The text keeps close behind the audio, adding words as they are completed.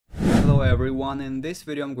everyone, in this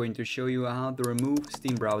video I'm going to show you how to remove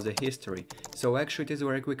Steam browser history. So actually it is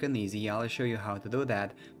very quick and easy. I'll show you how to do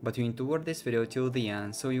that, but you need to watch this video till the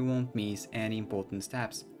end so you won't miss any important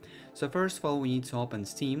steps. So first of all we need to open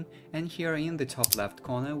Steam, and here in the top left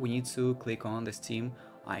corner we need to click on the Steam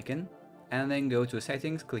icon and then go to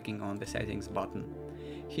settings, clicking on the settings button.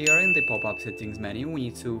 Here in the pop-up settings menu we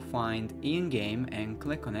need to find in-game and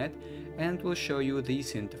click on it, and it will show you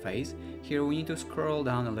this interface. Here we need to scroll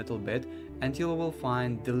down a little bit until we'll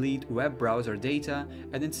find delete web browser data,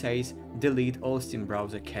 and it says delete all Steam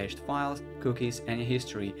browser cached files, cookies and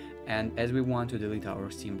history. And as we want to delete our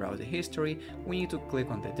Steam browser history, we need to click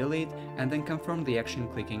on the delete and then confirm the action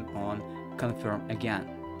clicking on confirm again.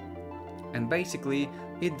 And basically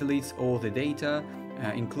it deletes all the data,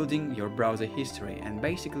 including your browser history, and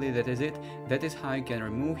basically that is it. That is how you can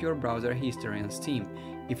remove your browser history on Steam.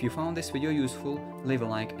 If you found this video useful, leave a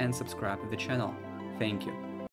like and subscribe to the channel. Thank you.